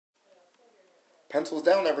Pencils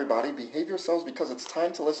down, everybody. Behave yourselves because it's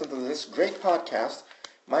time to listen to this great podcast.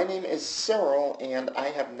 My name is Cyril, and I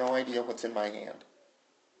have no idea what's in my hand.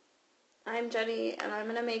 I'm Jenny, and I'm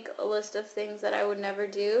going to make a list of things that I would never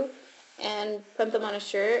do and put them on a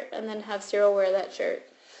shirt and then have Cyril wear that shirt.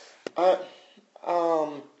 Oh,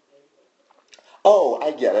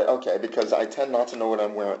 I get it. Okay, because I tend not to know what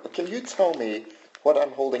I'm wearing. Can you tell me what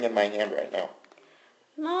I'm holding in my hand right now?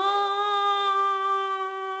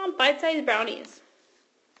 Bite-sized brownies.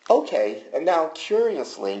 Okay, and now,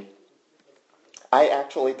 curiously, I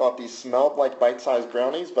actually thought these smelled like bite-sized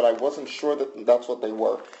brownies, but I wasn't sure that that's what they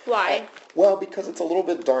were. Why? Well, because it's a little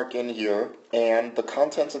bit dark in here, and the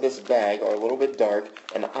contents of this bag are a little bit dark,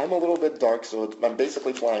 and I'm a little bit dark, so I'm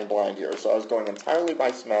basically flying blind here. So I was going entirely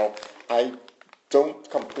by smell. I don't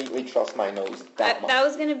completely trust my nose that much. That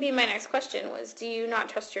was going to be my next question, was do you not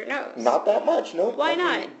trust your nose? Not that much, no. Why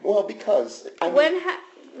not? Well, because...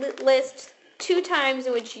 List 2 times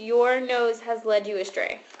in which your nose has led you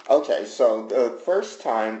astray. Okay, so the first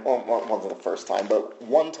time, well, wasn't the first time, but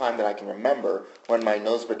one time that I can remember when my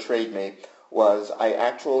nose betrayed me was I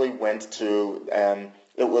actually went to,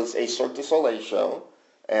 it was a Cirque du Soleil show,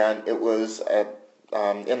 and it was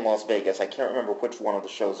in Las Vegas. I can't remember which one of the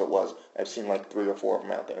shows it was. I've seen like 3 or 4 of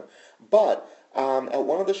them out there. But at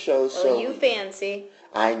one of the shows... Oh, you fancy.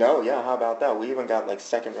 I know, yeah, how about that? We even got like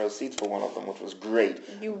second row seats for one of them, which was great.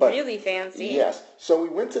 Really fancy. Yes. So we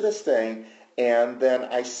went to this thing, and then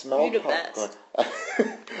I smelled popcorn.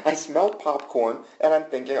 I smelled popcorn, and I'm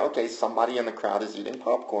thinking, okay, somebody in the crowd is eating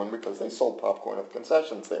popcorn because they sold popcorn at the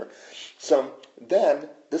concessions there. So then,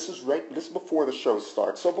 this is before the show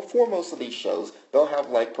starts. So before most of these shows, they'll have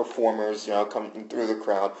like performers, coming through the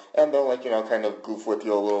crowd, and they'll like, kind of goof with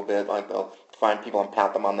you a little bit, like they'll find people and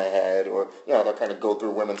pat them on the head, or, they'll kind of go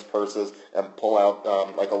through women's purses and pull out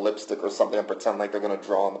like a lipstick or something and pretend like they're going to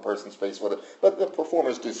draw on the person's face with it. But the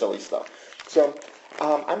performers do silly stuff. So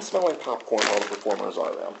I'm smelling popcorn while the performers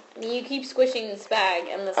are around. You keep squishing this bag,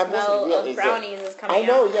 and the smell of brownies is coming out. I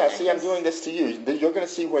know, yeah. See, I'm doing this to you. You're going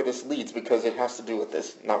to see where this leads because it has to do with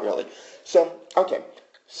this. Not really. So, okay.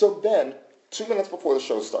 So then, 2 minutes before the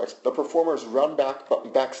show starts, the performers run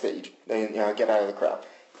backstage. They get out of the crowd.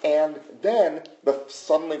 And then,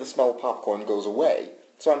 suddenly the smell of popcorn goes away.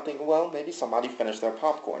 So I'm thinking, well, maybe somebody finished their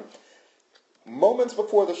popcorn. Moments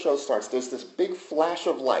before the show starts, there's this big flash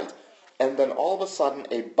of light, and then all of a sudden,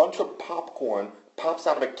 a bunch of popcorn pops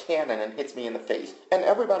out of a cannon and hits me in the face, and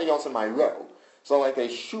everybody else in my row. So, like, they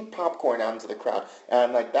shoot popcorn out into the crowd,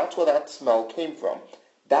 and, like, that's where that smell came from.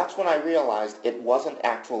 That's when I realized it wasn't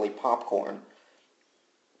actually popcorn.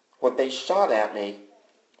 What they shot at me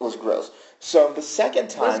was gross. So the second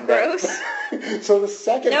time... Was gross? So the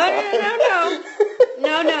second time...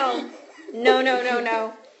 No.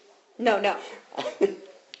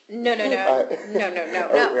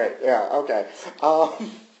 Right, yeah, okay.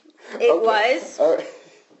 It was.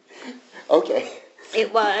 Okay.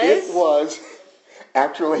 It was. It was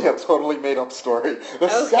actually a totally made-up story. The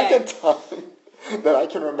second time that I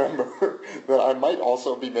can remember that I might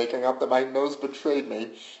also be making up that my nose betrayed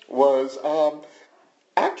me was...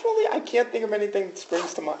 Actually, I can't think of anything that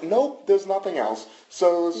springs to mind. Nope, there's nothing else.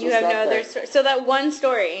 So it's you have no other story. So that one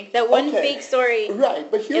story, that one fake story,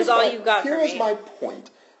 right? But is all you got for me. Here's my point.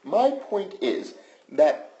 My point is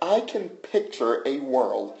that I can picture a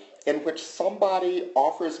world in which somebody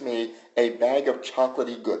offers me a bag of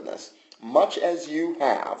chocolatey goodness, much as you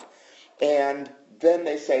have, and then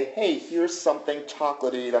they say, "Hey, here's something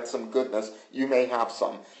chocolatey. That's some goodness. You may have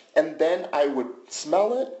some." And then I would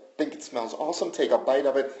smell it. Think it smells awesome, take a bite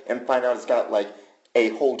of it, and find out it's got like a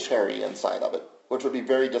whole cherry inside of it, which would be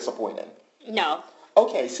very disappointing. No.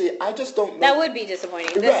 Okay, see, I just don't know. That would be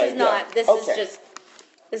disappointing. This is not. This is just.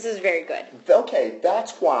 This is very good. Okay,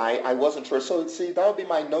 that's why I wasn't sure. So, see, that would be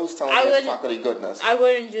my nose telling me it's chocolatey goodness. I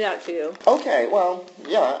wouldn't do that to you. Okay, well,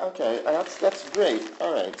 yeah, okay, that's great.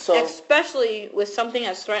 All right, so. Especially with something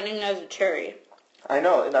as threatening as a cherry. I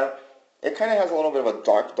know, and it kind of has a little bit of a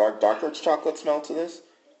darker chocolate smell to this.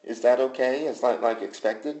 Is that okay? Is that like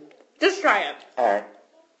expected? Just try it. All right.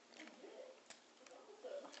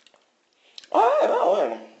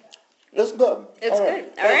 Oh, it's good. It's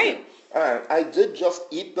good. All right. All right. I did just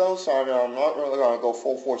eat those, so I'm not really gonna go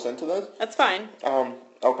full force into this. That's fine.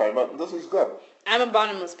 Okay, but this is good. I'm a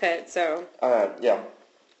bottomless pit, so. Yeah.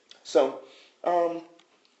 So,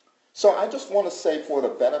 so I just want to say for the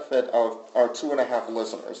benefit of our 2.5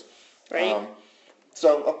 listeners. Right.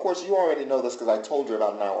 So, of course, you already know this because I told you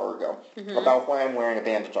about an hour ago about why I'm wearing a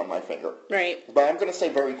bandage on my finger. Right. But I'm going to say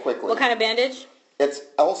very quickly. What kind of bandage? It's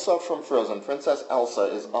Elsa from Frozen. Princess Elsa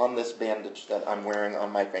is on this bandage that I'm wearing on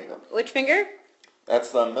my finger. Which finger?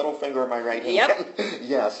 That's the middle finger of my right hand. Yep.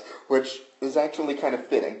 Yes, which is actually kind of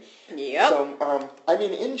fitting. Yep. So, I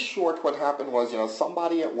mean, in short, what happened was,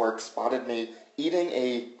 somebody at work spotted me eating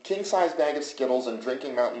a king-size bag of Skittles and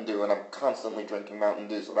drinking Mountain Dew, and I'm constantly drinking Mountain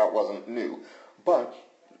Dew, so that wasn't new. But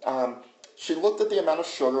she looked at the amount of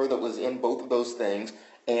sugar that was in both of those things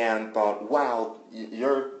and thought, wow,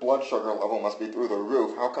 your blood sugar level must be through the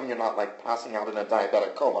roof. How come you're not, like, passing out in a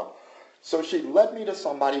diabetic coma? So she led me to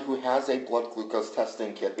somebody who has a blood glucose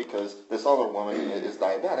testing kit because this other woman is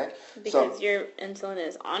diabetic. Because your insulin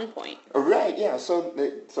is on point. Right, yeah. So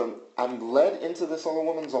I'm led into this other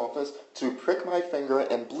woman's office to prick my finger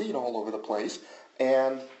and bleed all over the place.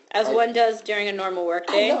 And as one does during a normal work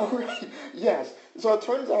day. I know, right? Yes. So it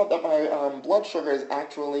turns out that my blood sugar is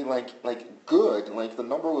actually like good. Like the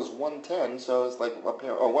number was 110, so it's like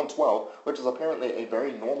 112, which is apparently a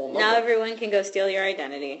very normal number. Now everyone can go steal your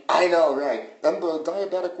identity. I know, right? And the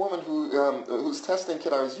diabetic woman whose testing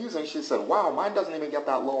kit I was using, she said, "Wow, mine doesn't even get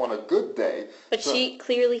that low on a good day." But she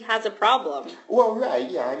clearly has a problem. Well,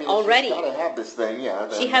 right, yeah. I mean, already she's gotta have this thing, yeah.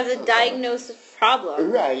 She has a diagnosed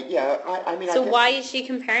problem. Right, yeah. I mean, so why is she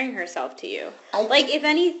comparing herself to you? If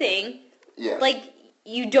anything, yeah. Like,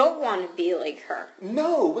 you don't want to be like her.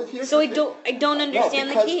 No, but here's so I don't understand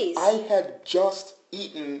the case. I had just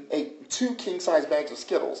eaten 2 king-size bags of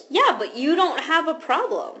Skittles. Yeah, but you don't have a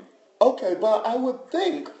problem. Okay, but I would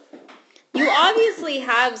think... You obviously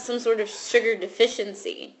have some sort of sugar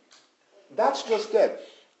deficiency. That's just it.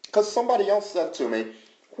 Because somebody else said to me,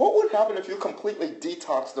 what would happen if you completely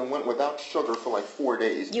detoxed and went without sugar for like 4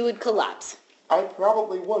 days? You would collapse. I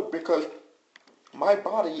probably would, because my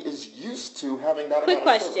body is used to having that Quick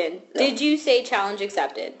amount of sugar. question. Yeah. Did you say challenge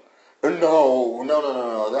accepted? No.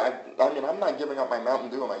 I mean, I'm not giving up my Mountain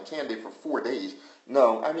Dew and my candy for 4 days.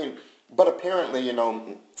 No, I mean, but apparently,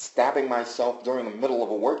 stabbing myself during the middle of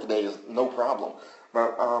a work day is no problem.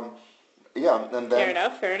 But, yeah, and then...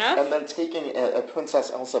 Fair enough. And then taking a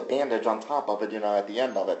Princess Elsa bandage on top of it, at the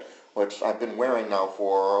end of it, which I've been wearing now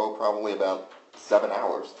for, probably about 7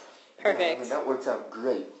 hours. Perfect. I mean, that works out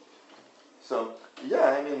great. So,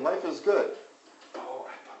 yeah, I mean, life is good. Oh,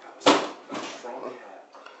 I thought that was a strong hat.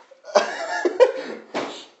 I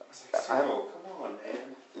was like, Cyril, come on,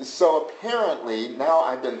 man. So apparently, now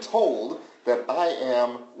I've been told that I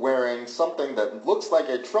am wearing something that looks like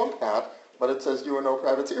a Trump hat, but it says "You are no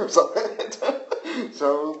privateers" on it.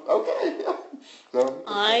 So, okay. So,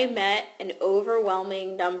 I met an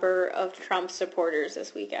overwhelming number of Trump supporters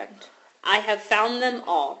this weekend. I have found them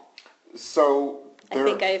all. So, I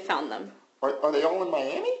think I have found them. Are they all in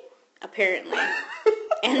Miami? Apparently.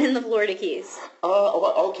 And in the Florida Keys.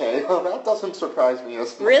 Okay. Well, that doesn't surprise me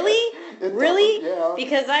as much. Really? Really? Yeah.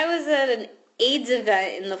 Because I was at an AIDS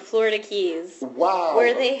event in the Florida Keys. Wow.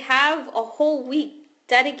 Where they have a whole week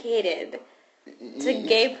dedicated to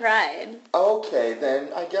gay pride. Okay,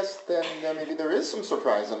 then I guess then maybe there is some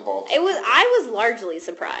surprise involved. I was largely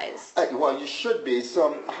surprised. Well, you should be.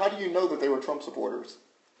 So, how do you know that they were Trump supporters?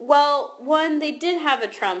 Well, one, they did have a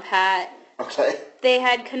Trump hat. Okay. They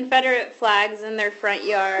had Confederate flags in their front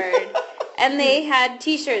yard. And they had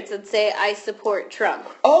T-shirts that say, "I support Trump."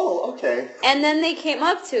 Oh, okay. And then they came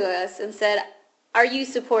up to us and said, "Are you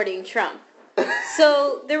supporting Trump?"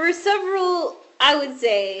 So there were several, I would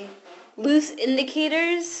say, loose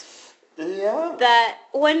indicators that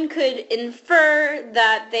one could infer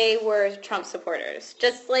that they were Trump supporters.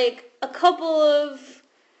 Just like a couple of,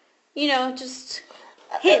 just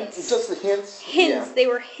hints. Just the hints? Hints. Yeah. They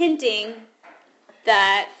were hinting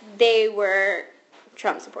that they were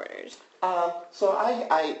Trump supporters. So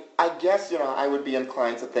I guess, I would be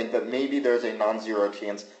inclined to think that maybe there's a non-zero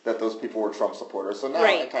chance that those people were Trump supporters. So now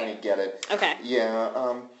I kind of get it. Okay.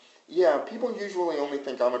 Yeah, people usually only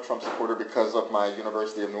think I'm a Trump supporter because of my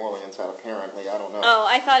University of New Orleans hat, apparently. I don't know. Oh,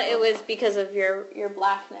 I thought it was because of your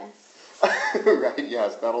blackness. Right,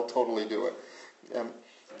 yes, that'll totally do it.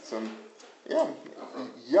 So, yeah,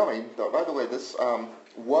 yummy. By the way, this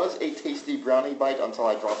was a tasty brownie bite until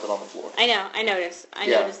I dropped it on the floor. I know, I noticed. I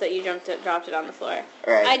noticed that you dropped it on the floor.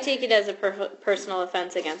 Right. I take it as a personal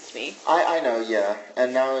offense against me. I know, yeah.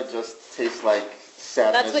 And now it just tastes like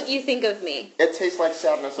sadness. That's what you think of me. It tastes like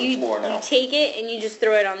sadness on the floor now. You take it and you just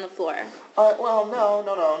throw it on the floor. Well, no.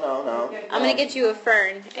 I'm going to get you a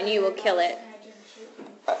fern and you will kill it.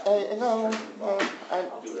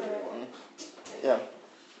 Yeah.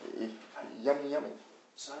 Yummy.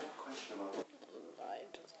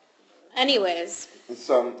 Anyways.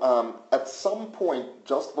 So, at some point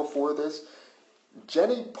just before this,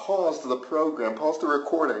 Jenny paused the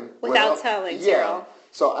recording. Without telling Cyril.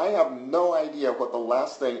 So I have no idea what the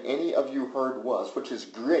last thing any of you heard was, which is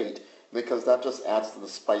great, because that just adds to the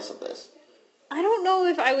spice of this. I don't know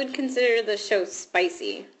if I would consider the show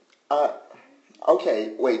spicy.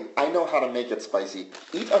 Okay, wait, I know how to make it spicy.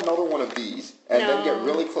 Eat another one of these, and then get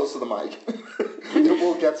really close to the mic. It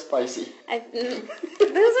will get spicy.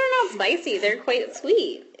 Those are not spicy. They're quite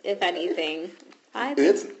sweet, if anything.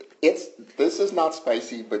 This is not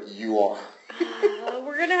spicy, but you are.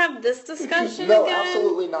 We're gonna have this discussion No, again?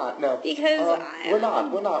 absolutely not. No, Because we're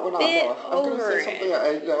not. No, I'm going to say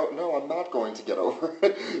something. No, I'm not going to get over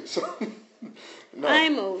it. So, no.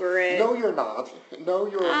 I'm over it. No, you're not. No,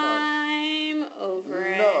 you're not. I'm over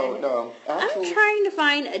it. No. Actually, I'm trying to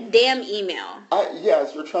find a damn email.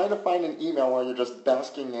 Yes, you're trying to find an email while you're just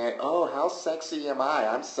basking in, oh, how sexy am I?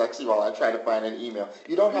 I'm sexy while I try to find an email.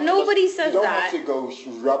 You don't have Nobody to says you don't that. have to go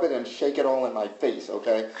rub it and shake it all in my face,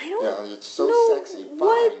 okay? I don't know. It's so know sexy. Fine.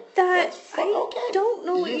 what that... That's fine. I Okay. don't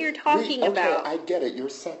know what you're talking about. Okay, I get it. You're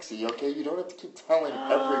sexy, okay? You don't have to keep telling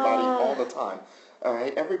everybody all the time. All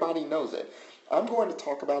right? Everybody knows it. I'm going to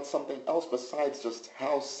talk about something else besides just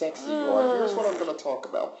how sexy you are. Here's what I'm going to talk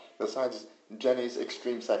about, besides Jenny's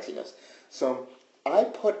extreme sexiness. So, I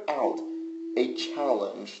put out a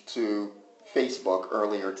challenge to Facebook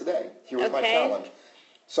earlier today. Here was my challenge.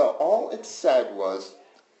 So, all it said was,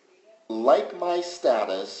 like my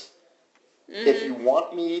status, if you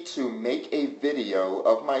want me to make a video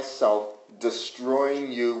of myself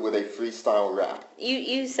destroying you with a freestyle rap.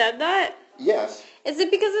 You said that? Yes. Is it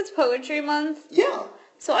because it's Poetry Month? Yeah.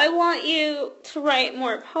 So I want you to write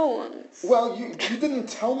more poems. Well, you didn't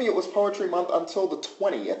tell me it was Poetry Month until the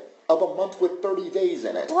 20th of a month with 30 days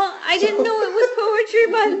in it. Well, I didn't know it was Poetry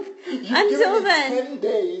Month until then. 10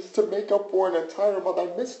 days to make up for an entire month. I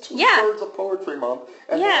missed two-thirds of Poetry Month,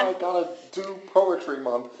 and now I gotta do Poetry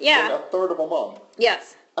Month in a third of a month.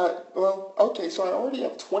 Yes. Well, okay, so I already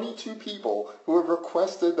have 22 people who have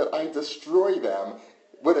requested that I destroy them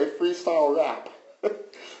with a freestyle rap.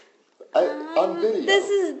 On video.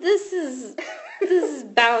 This is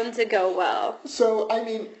bound to go well. So, I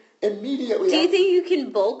mean, immediately... Do you think you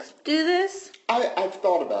can bulk do this? I've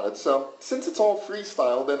thought about it. So, since it's all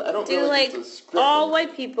freestyle, then I don't really need to script all it.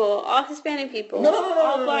 white people, all Hispanic people, No,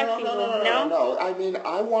 all black people. No. I mean,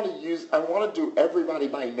 I want to do everybody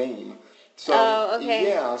by name. So, okay.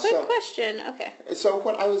 Yeah. Quick question. Okay. So,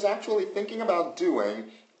 what I was actually thinking about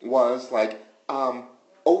doing was, like,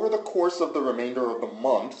 over the course of the remainder of the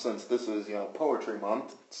month, since this is, Poetry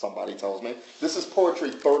Month, somebody tells me, this is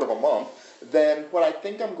Poetry third of a month, then what I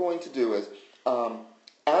think I'm going to do is,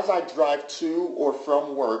 as I drive to or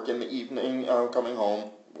from work in the evening, coming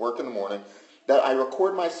home, work in the morning, that I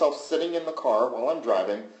record myself sitting in the car while I'm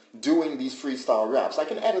driving, doing these freestyle raps. I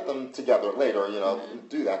can edit them together later,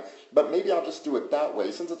 do that. But maybe I'll just do it that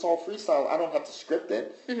way. Since it's all freestyle, I don't have to script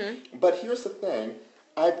it. Mm-hmm. But here's the thing.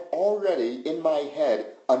 I've already, in my head,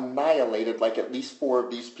 annihilated like at least 4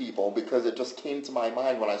 of these people because it just came to my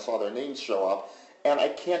mind when I saw their names show up. And I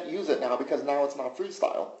can't use it now because now it's not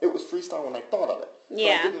freestyle. It was freestyle when I thought of it.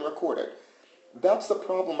 Yeah. But I didn't record it. That's the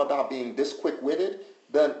problem about being this quick-witted.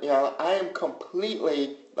 That, I am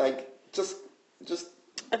completely, just...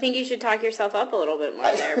 I think you should talk yourself up a little bit more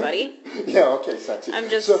there, buddy. Yeah, okay, sexy. I'm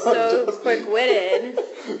just so quick-witted.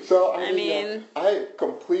 So, I mean, I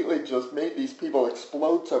completely just made these people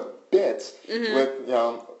explode to bits with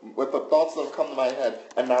the thoughts that have come to my head,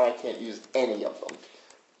 and now I can't use any of them.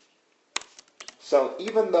 So,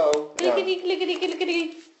 even though...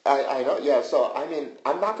 I know, yeah, so, I mean,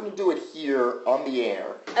 I'm not going to do it here on the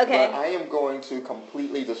air. Okay. But I am going to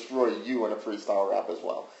completely destroy you in a freestyle rap as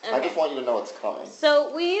well. Okay. I just want you to know it's coming.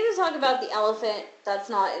 So, we need to talk about the elephant that's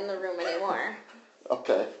not in the room anymore.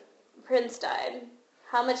 Okay. Prince died.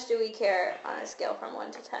 How much do we care on a scale from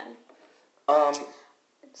 1 to 10?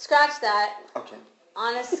 Scratch that. Okay.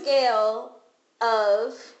 On a scale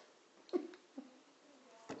of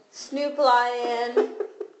Snoop Lion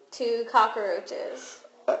to cockroaches.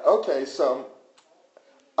 Okay, so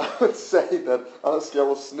I would say that on a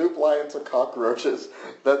scale of Snoop Lion to cockroaches,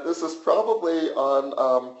 that this is probably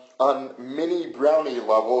on mini brownie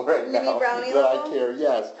level right now. Mini brownie that level? I care,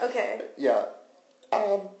 yes. Okay. Yeah.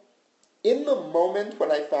 In the moment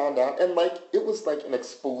when I found out, and it was like an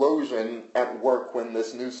explosion at work when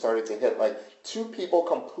this news started to hit, 2 people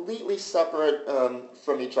completely separate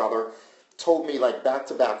from each other told me back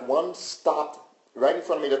to back. One stopped right in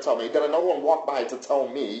front of me to tell me, then another one walked by to tell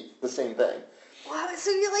me the same thing. Wow,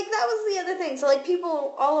 so you're that was the other thing. So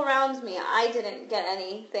people all around me, I didn't get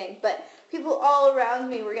anything, but people all around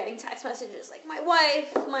me were getting text messages my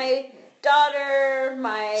wife, my daughter,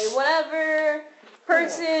 my whatever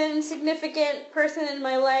person, significant person in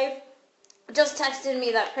my life just texted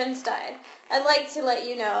me that Prince died. I'd like to let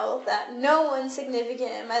you know that no one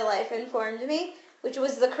significant in my life informed me. which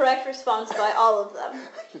was the correct response by all of them.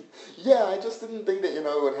 Yeah, I just didn't think that, it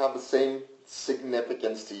would have the same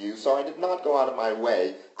significance to you, so I did not go out of my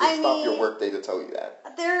way to stop your workday to tell you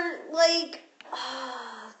that. They're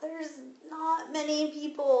there's not many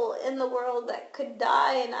people in the world that could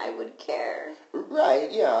die and I would care.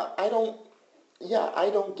 Right, yeah. I don't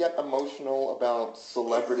get emotional about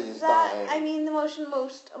celebrities dying. I mean, the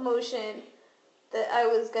most emotion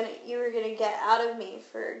that you were gonna get out of me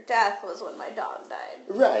for death was when my dog died.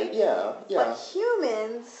 Right, yeah. But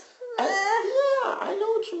humans, I know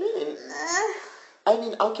what you mean. I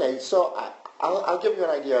mean, okay, so I'll give you an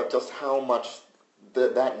idea of just how much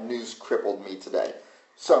that news crippled me today.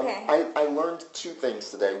 So I learned two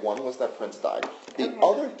things today. One was that Prince died. The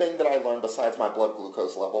other thing that I learned, besides my blood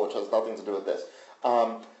glucose level, which has nothing to do with this,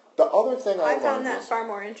 the other thing I found that far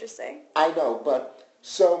more interesting. I know, but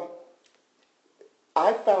so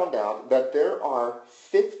I found out that there are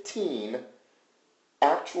 15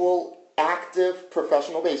 actual active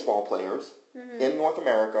professional baseball players in North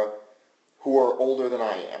America who are older than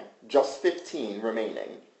I am. Just 15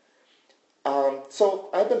 remaining. So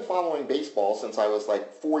I've been following baseball since I was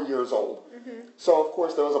like 4 years old. So of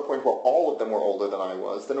course there was a point where all of them were older than I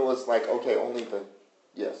was. Then it was like, okay, only the...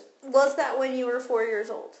 Yes. Was that when you were 4 years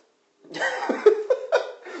old?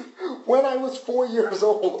 When I was 4 years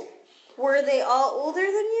old. Were they all older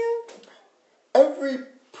than you? Every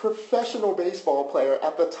professional baseball player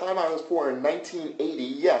at the time I was born in 1980,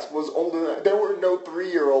 yes, was older. There were no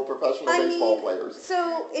 3-year-old professional baseball players.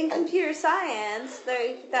 So in computer science,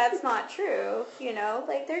 that's not true.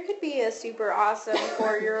 Like there could be a super awesome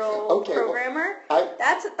 4-year-old programmer.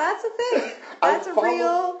 That's a thing. That's a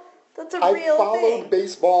real thing. I followed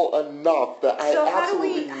baseball enough that I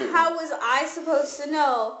absolutely knew. How was I supposed to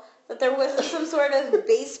know that there wasn't some sort of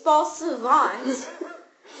baseball savant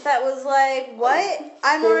that was like, what?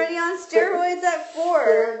 I'm already on steroids at 4.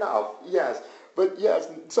 Fair enough, yes. But yes,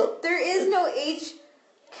 so... There is no age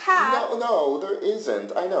cap. No, there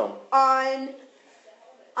isn't. I know. On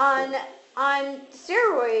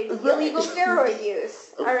illegal steroid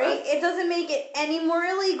use. All right? It doesn't make it any more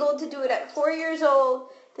illegal to do it at 4 years old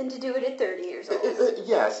than to do it at 30 years old.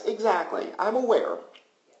 Yes, exactly. I'm aware.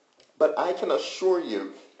 But I can assure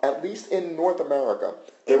you, at least in North America,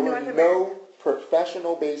 there were no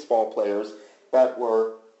professional baseball players that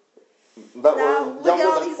were younger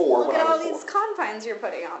than 4 Look at all these confines you're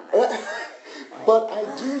putting on this. But I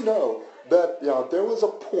do know that there was a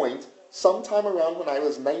point sometime around when I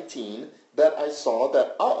was 19 that I saw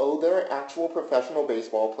that, there are actual professional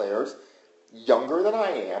baseball players younger than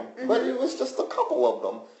I am, but it was just a couple of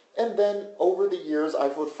them. And then over the years, I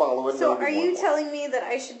would follow it. So are you telling me that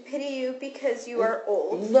I should pity you because you are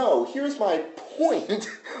old? No, here's my point.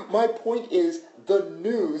 My point is the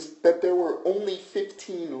news that there were only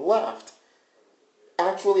 15 left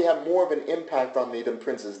actually had more of an impact on me than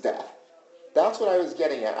Prince's death. That's what I was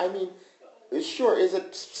getting at. I mean, sure, is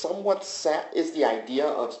it somewhat sad? Is the idea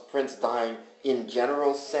of Prince dying in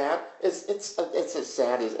general sad? It's as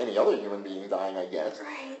sad as any other human being dying, I guess.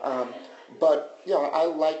 Right. But, I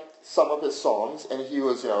liked some of his songs, and he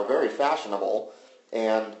was, very fashionable,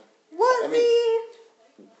 and... Was he?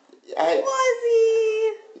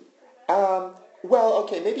 Well,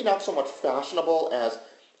 okay, maybe not so much fashionable as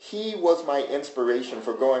he was my inspiration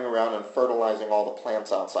for going around and fertilizing all the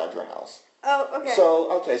plants outside your house. Oh,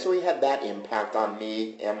 okay. So he had that impact on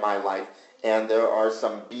me and my life, and there are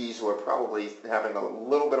some bees who are probably having a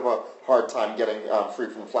little bit of a hard time getting free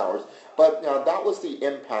from flowers. But that was the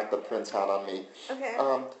impact that Prince had on me. Okay.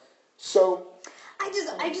 So I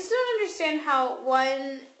just don't understand how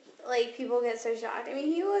people get so shocked. I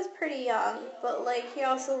mean, he was pretty young, but he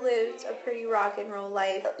also lived a pretty rock and roll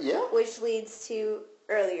life, which leads to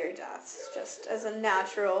earlier deaths, just as a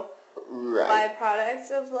natural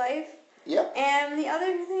byproduct of life. Yeah. And the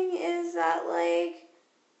other thing is that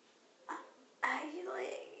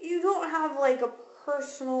you don't have a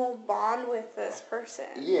personal bond with this person.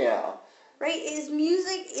 Yeah. Right? His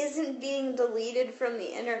music isn't being deleted from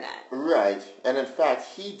the internet. Right. And in fact,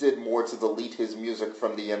 he did more to delete his music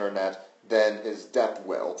from the internet than his death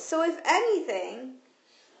will. So if anything,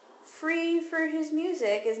 Free for his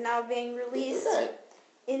music is now being released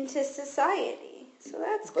into society. So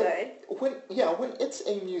that's good. When it's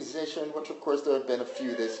a musician, which of course there have been a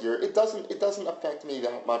few this year, it doesn't affect me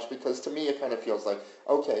that much, because to me it kind of feels like,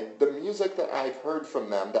 okay, the music that I've heard from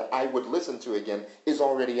them that I would listen to again is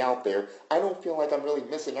already out there. I don't feel like I'm really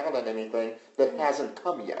missing out on anything that hasn't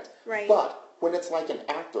come yet. Right. But when it's like an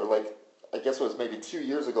actor, I guess it was maybe 2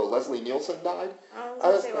 years ago, Leslie Nielsen died. I was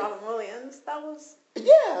going to say Robin Williams. That was...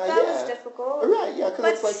 That was difficult. Right, yeah,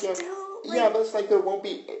 because it's still, Yeah, but it's like there won't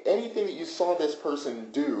be anything that you saw this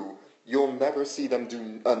person do. You'll never see them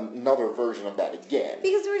do another version of that again.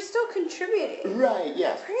 Because we're still contributing. Right,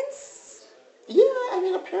 yes. Prince? Yeah, I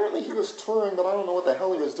mean, apparently he was touring, but I don't know what the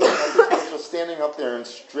hell he was doing. I think he was just standing up there and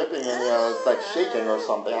stripping and, like, shaking or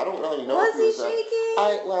something. I don't really know if he was... Was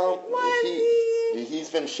he shaking? He's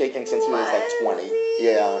been shaking since he was, like, 20.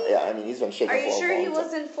 Yeah, I mean, he's been shaking for a long time. Are you sure he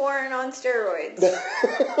wasn't foreign on steroids?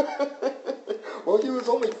 Well, he was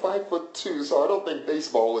only 5'2", so I don't think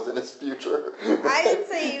baseball was in his future. I didn't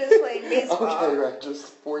say he was playing baseball. Okay, right, just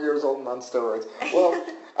 4 years old and on steroids. Well,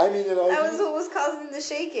 I mean, you know... That was what was causing the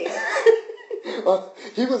shaking.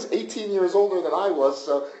 He was 18 years older than I was,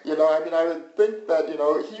 so, you know, I mean, I would think that, you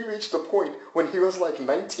know, he reached a point when he was like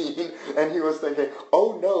 19, and he was thinking,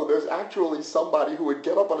 oh no, there's actually somebody who would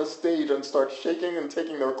get up on a stage and start shaking and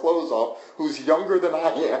taking their clothes off, who's younger than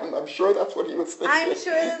I am. I'm sure that's what he was thinking. I'm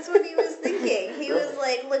sure that's what he was thinking. He was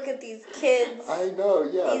like, look at these kids. I know,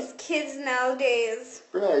 yeah. These kids nowadays.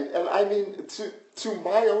 Right, and I mean, to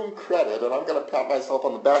my own credit, and I'm going to pat myself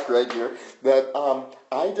on the back right here, that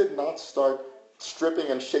I did not start stripping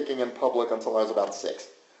and shaking in public until I was about 6.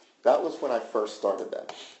 That was when I first started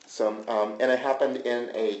that. So, and it happened in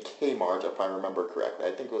a Kmart, if I remember correctly.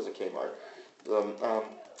 I think it was a Kmart.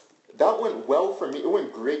 That went well for me. It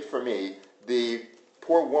went great for me. The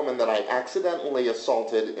poor woman that I accidentally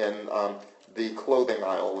assaulted in the clothing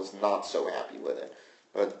aisle was not so happy with it.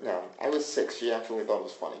 But no, I was 6. She actually thought it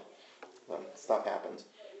was funny. Stuff happens.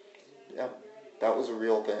 Yeah, that was a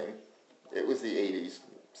real thing. It was the 80s.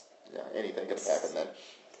 Yeah, anything could have happened then.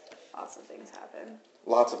 Lots of things happen.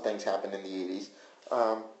 Lots of things happened in the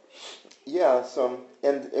 80s. Yeah, so,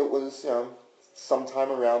 and it was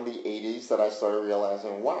sometime around the 80s that I started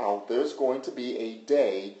realizing, wow, there's going to be a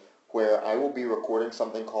day where I will be recording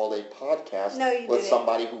something called a podcast with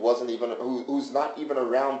somebody who wasn't even, who's not even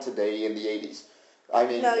around today in the 80s. I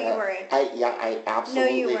mean, no, you weren't. I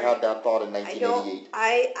absolutely had that thought in 1988.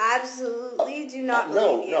 I absolutely do not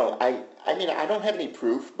believe you. No, I mean, I don't have any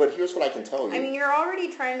proof, but here's what I can tell you. I mean, you're already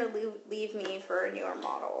trying to leave me for a newer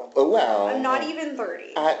model. Well, I'm not even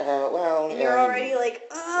 30. And you're already like,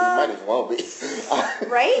 you might as well be.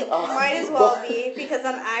 Right? Might as well be, because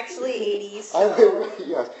I'm actually 80s, so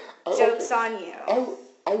yes. Joke's on you.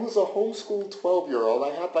 I was a homeschooled 12-year-old.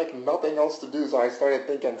 I had, like, nothing else to do, so I started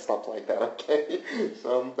thinking stuff like that, okay?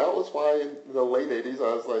 So that was why in the late 80s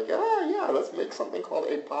I was like, yeah, let's make something called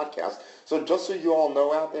a podcast. So just so you all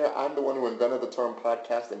know out there, I'm the one who invented the term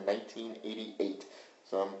podcast in 1988.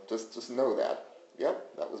 So just know that.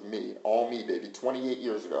 Yep, that was me. All me, baby. 28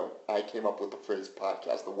 years ago, I came up with the phrase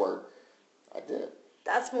podcast, the word. I did it.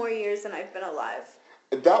 That's more years than I've been alive.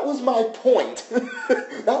 That was my point.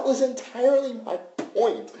 That was entirely my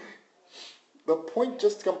point. The point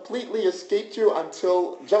just completely escaped you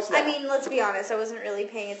until just now. I mean, let's be honest. I wasn't really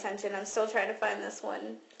paying attention. I'm still trying to find this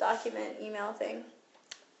one document email thing.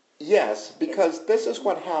 Yes, because this is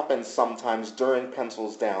what happens sometimes during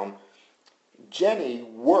Pencils Down. Jenny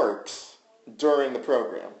works during the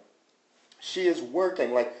program. She is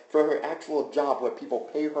working, like, for her actual job where people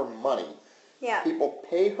pay her money. Yeah. People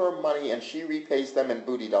pay her money and she repays them in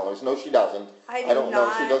booty dollars. No, she doesn't. I don't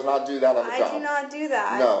know. She does not do that on the job. I do not do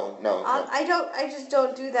that. No. I just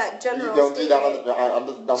don't do that general statement. You don't statement. do that on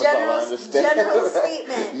the job, I understand. General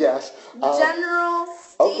statement. Yes. General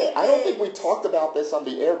statement. Okay, I don't think we talked about this on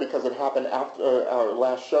the air because it happened after our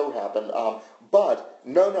last show happened. But,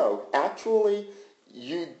 no. Actually,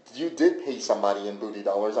 you did pay somebody in booty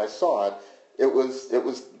dollars. I saw it. It was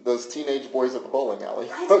those teenage boys at the bowling alley.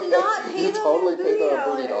 I did not pay you them totally in paid them in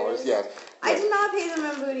booty booty dollars. Yes. I did not pay them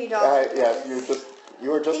in booty dollars. Yes,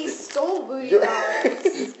 you were just. They stole booty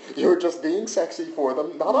dollars. You were just being sexy for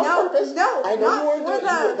them, not on purpose. No, I know not you weren't for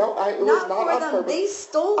doing them. it was not on purpose. They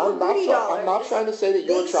stole the booty dollars. I'm not trying to say that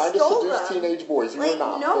you were trying to seduce teenage boys. You were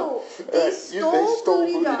not. No, they stole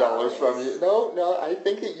booty dollars from you. No, I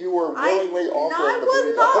think that you were willingly offering the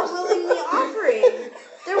booty dollars. No, I was not willingly offering.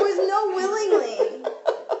 There was no willingly.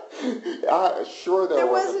 Sure there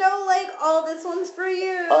was no this one's for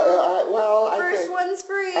you. First one's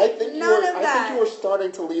free. I think None of that. I think you were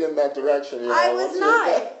starting to lead in that direction. I was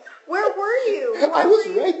not. Where were you? I was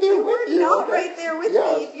right there with you. You were not right there with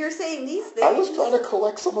me if you're saying these things. I was trying to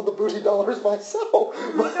collect some of the booty dollars myself.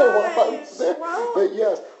 Oh my gosh. Well. But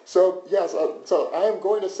yes, so I am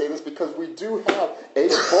going to say this because we do have a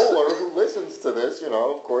bowler who listens to this,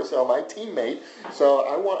 of course, my teammate. So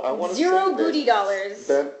I want to say Zero booty dollars.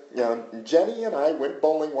 Then, Jenny and I went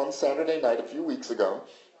bowling one Saturday night a few weeks ago.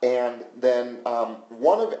 And then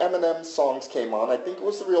one of Eminem's songs came on. I think it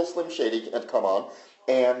was The Real Slim Shady had come on.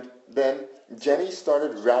 And then Jenny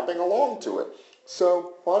started rapping along to it.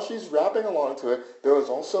 So while she's rapping along to it, there was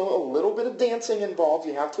also a little bit of dancing involved.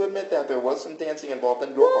 You have to admit that there was some dancing involved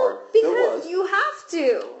in your part. Because there was. you have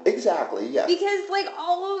to. Exactly, yes. Because, like,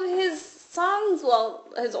 all of his songs, well,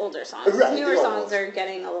 his older songs, right, his newer songs are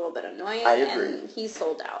getting a little bit annoying. I agree. And he's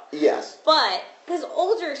sold out. Yes. But his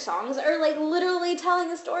older songs are, like, literally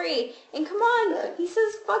telling a story. And come on, he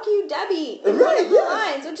says, "Fuck you, Debbie," in one of the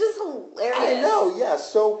lines, which is hilarious. I know,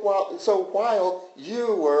 yes. So while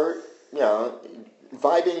you were,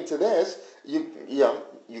 vibing to this, you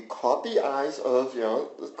caught the eyes of, a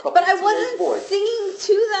couple But of I teenage wasn't boys. singing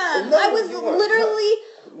to them. No, I was you weren't. literally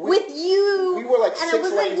with you. We were like and 6 it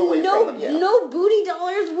was lanes like, away no, from them, yeah. no booty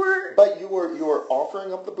dollars were... But you were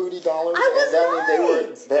offering up the booty dollars. I was and not.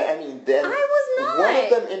 Then I was not. one of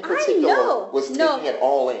them in particular was taking it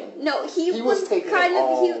all in. No, he was taking kind it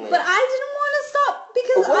all in. But I didn't want to stop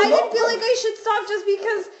because I didn't feel like I should stop just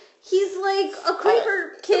because he's like a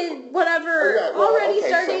creeper kid, whatever, already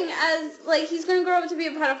starting as, like, he's going to grow up to be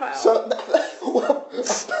a pedophile. So,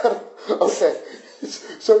 okay.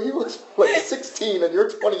 So he was like 16 and you're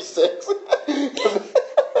 26.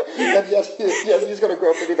 And yes, he's going to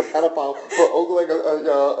grow up to be the pedophile for ogling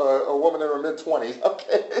a woman in her mid-20s.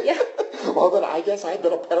 Okay. Yeah. Well, then I guess I've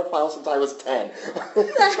been a pedophile since I was 10.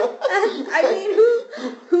 I mean,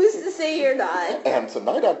 who's to say you're not? And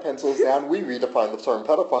tonight on Pencils Down, we redefine the term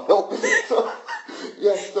pedophile. So,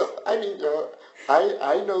 yes, I mean,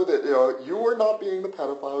 I know that you were not being the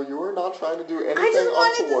pedophile. You were not trying to do anything I just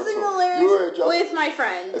wanted untoward. to sing the lyrics with my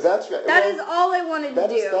friends. That's right. That is all I wanted to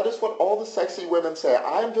do. That is what all the sexy women say.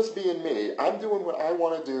 I'm just being me. I'm doing what I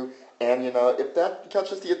want to do. And, if that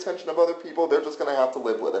catches the attention of other people, they're just going to have to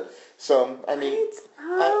live with it. So, I mean...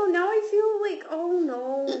 now I feel like, oh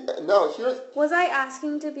no. No, here's... Was I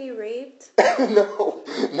asking to be raped? No.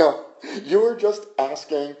 You were just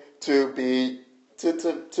asking to be... To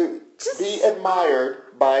be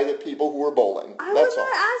admired by the people who were bowling. I was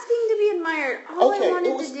not asking to be admired. All I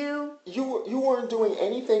wanted to do... You weren't doing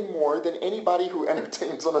anything more than anybody who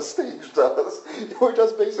entertains on a stage does. You were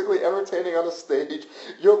just basically entertaining on a stage.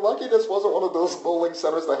 You're lucky this wasn't one of those bowling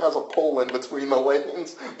centers that has a pole in between the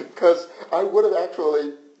lanes, because I would have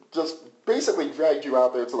actually just basically dragged you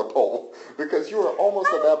out there to the pole, because you were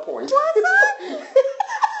almost at that point. Was I?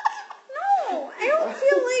 No, I don't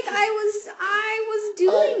feel like I was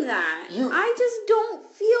doing that. I just don't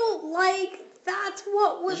feel like that's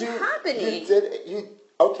what was happening.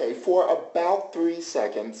 Okay, for about 3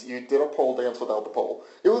 seconds, you did a pole dance without the pole.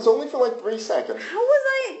 It was only for like 3 seconds. How was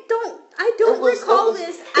I don't recall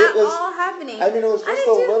this at all happening. I mean, it was just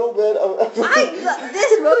a little bit of...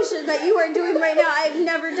 This motion that you are doing right now, I've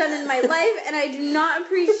never done in my life, and I do not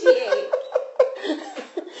appreciate.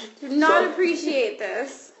 Appreciate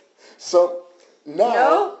this. So,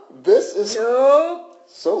 now, this is... Nope.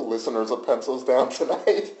 So, listeners of Pencils Down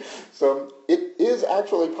tonight, so it is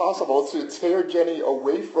actually possible to tear Jenny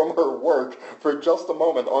away from her work for just a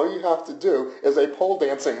moment. All you have to do is a pole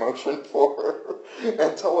dancing motion for her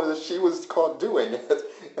and tell her that she was caught doing it.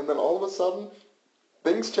 And then all of a sudden,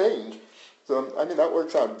 things change. So, I mean, that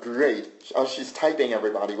works out great. Oh, she's typing,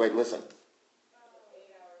 everybody. Wait, listen.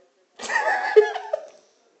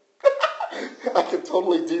 I could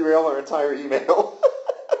totally derail her entire email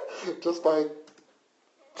just by...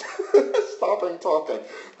 stopping talking.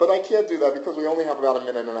 But I can't do that because we only have about a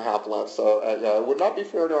minute and a half left. So, it would not be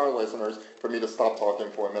fair to our listeners for me to stop talking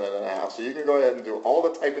for a minute and a half. So you can go ahead and do all the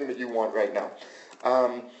typing that you want right now.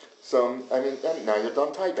 Now you're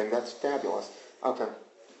done typing. That's fabulous. Okay.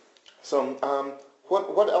 So,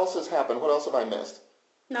 what else has happened? What else have I missed?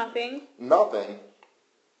 Nothing. Nothing?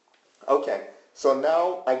 Okay. So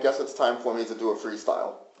now I guess it's time for me to do a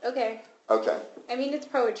freestyle. Okay. Okay. I mean, it's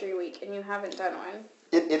poetry week, and you haven't done one.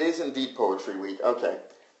 It is indeed poetry week. Okay.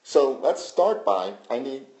 So let's start by, I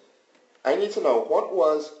need to know what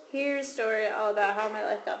was... Here's a story all about how my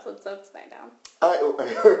life got flipped upside down.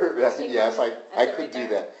 Yes, I could do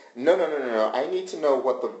that. No. I need to know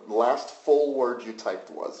what the last full word you typed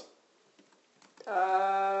was.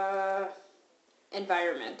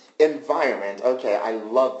 Environment. Environment. Okay, I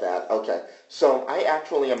love that. Okay. So I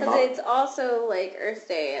actually am not... Because it's also like Earth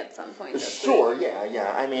Day at some point this week.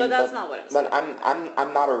 Yeah. I mean... But that's not what it was. But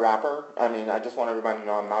I'm not a rapper. I mean, I just want everybody to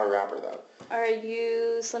know I'm not a rapper, though. Are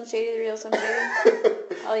you Slim Shady, the real Slim Shady?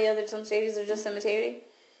 All the other Slim Shadys are just imitating?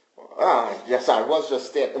 Yes, I was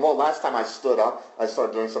just standing. Well, last time I stood up, I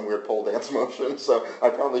started doing some weird pole dance motion, so I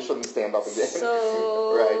probably shouldn't stand up again.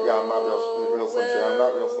 So... Right, yeah, I'm not real Slim Shady. I'm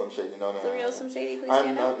not real Slim Shady. No. The real Slim Shady, please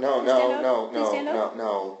stand up. No. Will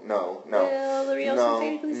the real Slim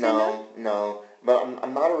Shady please stand up? but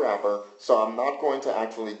I'm not a rapper, so I'm not going to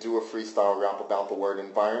actually do a freestyle rap about the word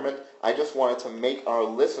environment. I just wanted to make our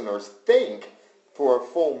listeners think for a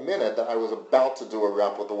full minute that I was about to do a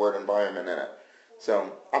rap with the word environment in it.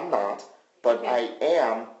 So I'm not, but Okay. I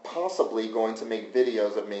am possibly going to make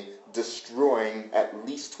videos of me destroying at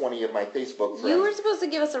least 20 of my Facebook friends. You were supposed to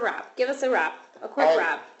give us a rap. Give us a rap. A quick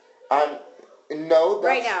rap. No, that's...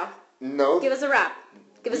 Right now. No. Give us a rap.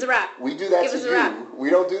 Give us a rap. We do that Give to us a you. rap. We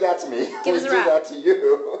don't do that to me. Give we us a do rap. that to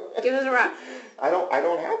you. Give us a rap. I don't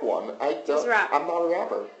have one. I don't. Give us a rap. I'm not a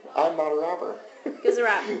rapper. I'm not a rapper. Give us a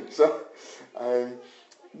rap. So,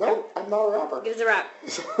 no, I'm not a rapper. Give us a rap.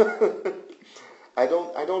 I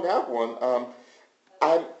don't have one.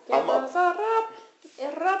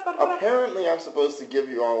 Apparently I'm supposed to give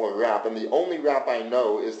you all a rap, and the only rap I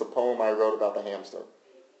know is the poem I wrote about the hamster.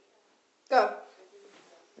 Go.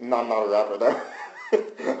 No, I'm not a rapper, though.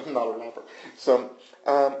 I'm not a rapper. So,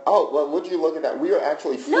 well, would you look at that? We are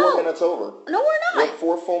actually 4 minutes over. No, we're not. We're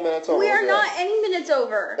 4 full minutes over. We are not any minutes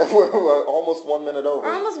over. We're almost 1 minute over.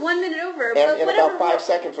 We're almost 1 minute over. And but in whatever, about 5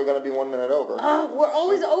 seconds, we're going to be 1 minute over. We're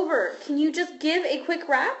always over. Can you just give a quick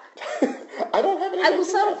rap? I don't have any. I will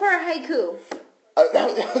settle for a haiku.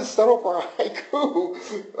 Settle for a haiku.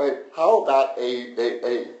 Like, how about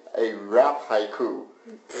a rap haiku?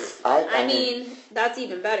 I mean, that's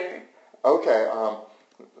even better. Okay.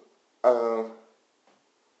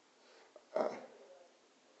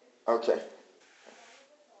 Okay.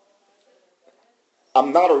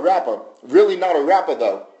 I'm not a rapper. Really not a rapper,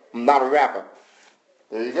 though. I'm not a rapper.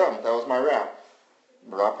 There you go. That was my rap.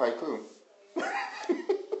 Rap haiku.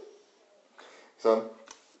 So,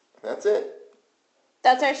 that's it.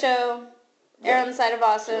 That's our show. Air on the Side of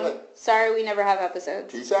Awesome. Good. Sorry we never have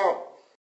episodes. Peace out.